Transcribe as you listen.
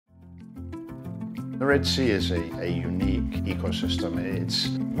The Red Sea is a unique ecosystem. It's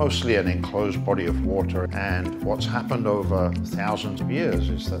mostly an enclosed body of water, and what's happened over thousands of years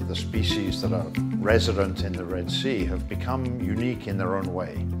is that the species that are resident in the Red Sea have become unique in their own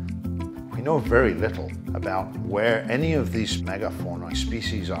way. We know very little about where any of these megafauna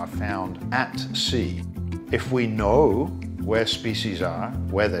species are found at sea. If we know where species are,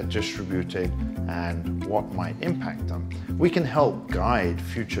 where they're distributed, and what might impact them, we can help guide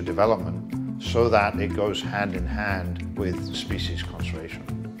future development so that it goes hand in hand with species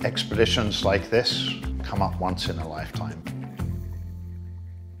conservation. Expeditions like this come up once in a lifetime.